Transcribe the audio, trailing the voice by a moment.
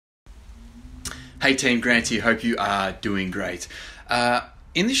Hey team, Grant here, hope you are doing great.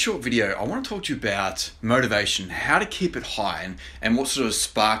 In this short video, I want to talk to you about motivation, how to keep it high, and what sort of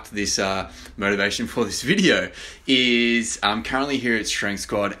sparked this motivation for this video is I'm currently here at Strength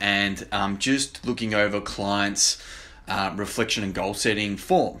Squad and I'm just looking over clients' reflection and goal setting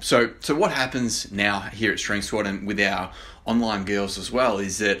form. So what happens now here at Strength Squad and with our online girls as well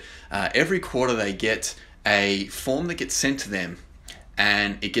is that every quarter they get a form that gets sent to them,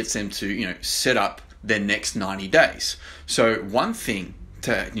 and it gets them to set up their next 90 days. So one thing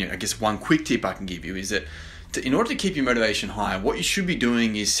I guess one quick tip I can give you is that in order to keep your motivation high, what you should be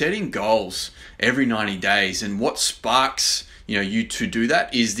doing is setting goals every 90 days. And what sparks you to do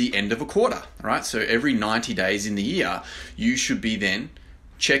that is the end of a quarter, right? So every 90 days in the year, you should be then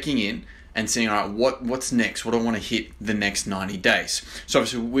checking in and saying, all right, what's next? What do I want to hit the next 90 days? So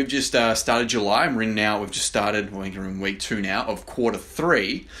obviously we've just started July, and we've just started, we're in week 2 now of quarter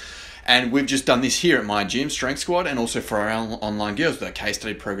 3. And we've just done this here at my gym, Strength Squad, and also for our online girls, the case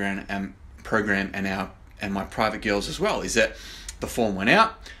study program and my private girls as well, is that the form went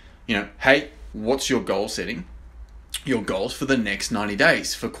out, hey, what's your goal setting? Your goals for the next 90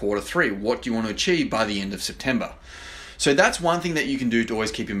 days for quarter 3. What do you want to achieve by the end of September? So that's one thing that you can do to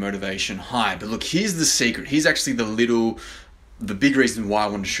always keep your motivation high. But look, here's the secret. Here's actually the big reason why I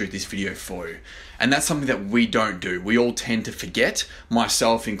wanted to shoot this video for you. And that's something that we don't do. We all tend to forget,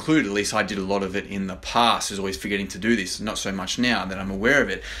 myself included. At least I did a lot of it in the past, is always forgetting to do this. Not so much now that I'm aware of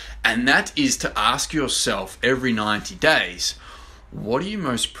it. And that is to ask yourself every 90 days, what are you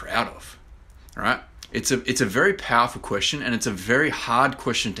most proud of? All right? It's a very powerful question, and it's a very hard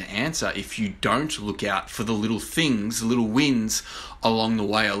question to answer if you don't look out for the little things, the little wins along the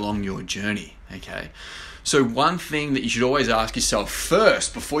way, along your journey, okay? So one thing that you should always ask yourself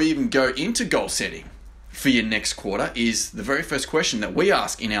first before you even go into goal setting for your next quarter is the very first question that we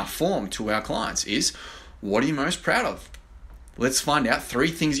ask in our form to our clients is, what are you most proud of? Let's find out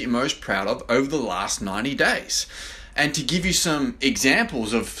 3 things that you're most proud of over the last 90 days. And to give you some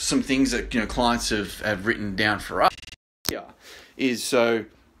examples of some things that clients have written down for us here is, so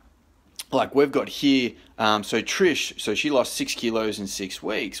like we've got here, so Trish, so she lost 6 kilos in 6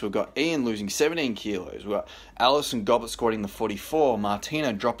 weeks. We've got Ian losing 17 kilos. We've got Alison goblet squatting the 44.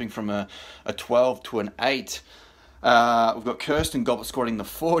 Martina dropping from a 12 to an 8. We've got Kirsten goblet squatting the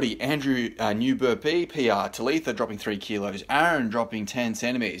 40. Andrew, new burpee PR. Talitha dropping 3 kilos. Aaron dropping 10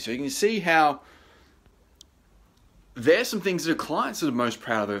 centimeters. So you can see how there's some things that clients are most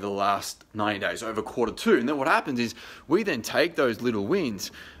proud of over the last 90 days, over quarter 2. And then what happens is we then take those little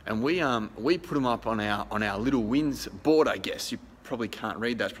wins and we put them up on our little wins board, I guess. You probably can't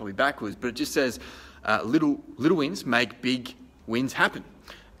read that, it's probably backwards, but it just says little wins make big wins happen.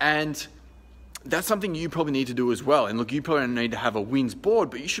 And that's something you probably need to do as well. And look, you probably don't need to have a wins board,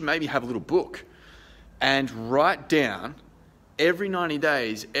 but you should maybe have a little book and write down every 90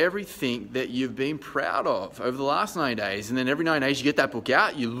 days, everything that you've been proud of over the last 90 days. And then every 90 days, you get that book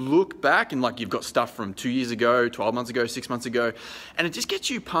out, you look back and you've got stuff from 2 years ago, 12 months ago, 6 months ago, and it just gets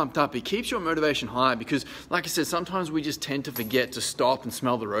you pumped up. It keeps your motivation high because, like I said, sometimes we just tend to forget to stop and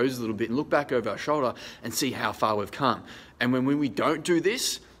smell the roses a little bit and look back over our shoulder and see how far we've come. And when we don't do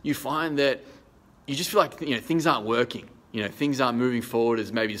this, you find that you just feel like things aren't working. Things aren't moving forward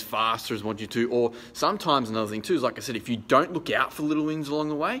as fast as want you to. Or sometimes another thing too is, like I said, if you don't look out for little wins along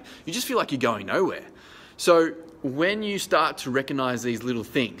the way, you just feel like you're going nowhere. So when you start to recognize these little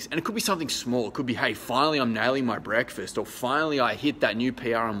things, and it could be something small, it could be, hey, finally I'm nailing my breakfast, or finally I hit that new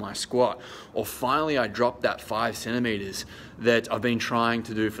PR on my squat, or finally I dropped that 5 centimeters that I've been trying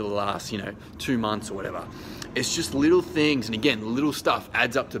to do for the last 2 months or whatever. It's just little things, and again, little stuff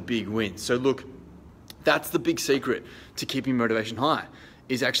adds up to big wins. So look, that's the big secret to keeping motivation high,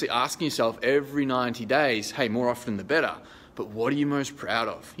 is actually asking yourself every 90 days, hey, more often the better, but what are you most proud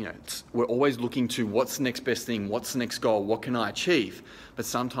of? We're always looking to what's the next best thing, what's the next goal, what can I achieve? But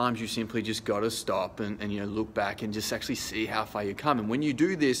sometimes you simply just got to stop and look back and just actually see how far you come. And when you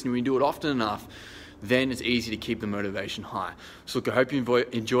do this and when you do it often enough, then it's easy to keep the motivation high. So look, I hope you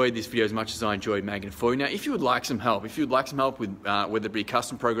enjoyed this video as much as I enjoyed making it for you. Now, if you would like some help, with whether it be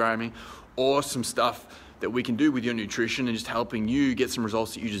custom programming or some stuff that we can do with your nutrition and just helping you get some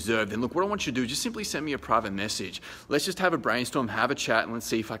results that you deserve, then look, what I want you to do is just simply send me a private message. Let's just have a brainstorm, have a chat, and let's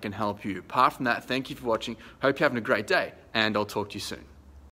see if I can help you. Apart from that, thank you for watching. Hope you're having a great day, and I'll talk to you soon.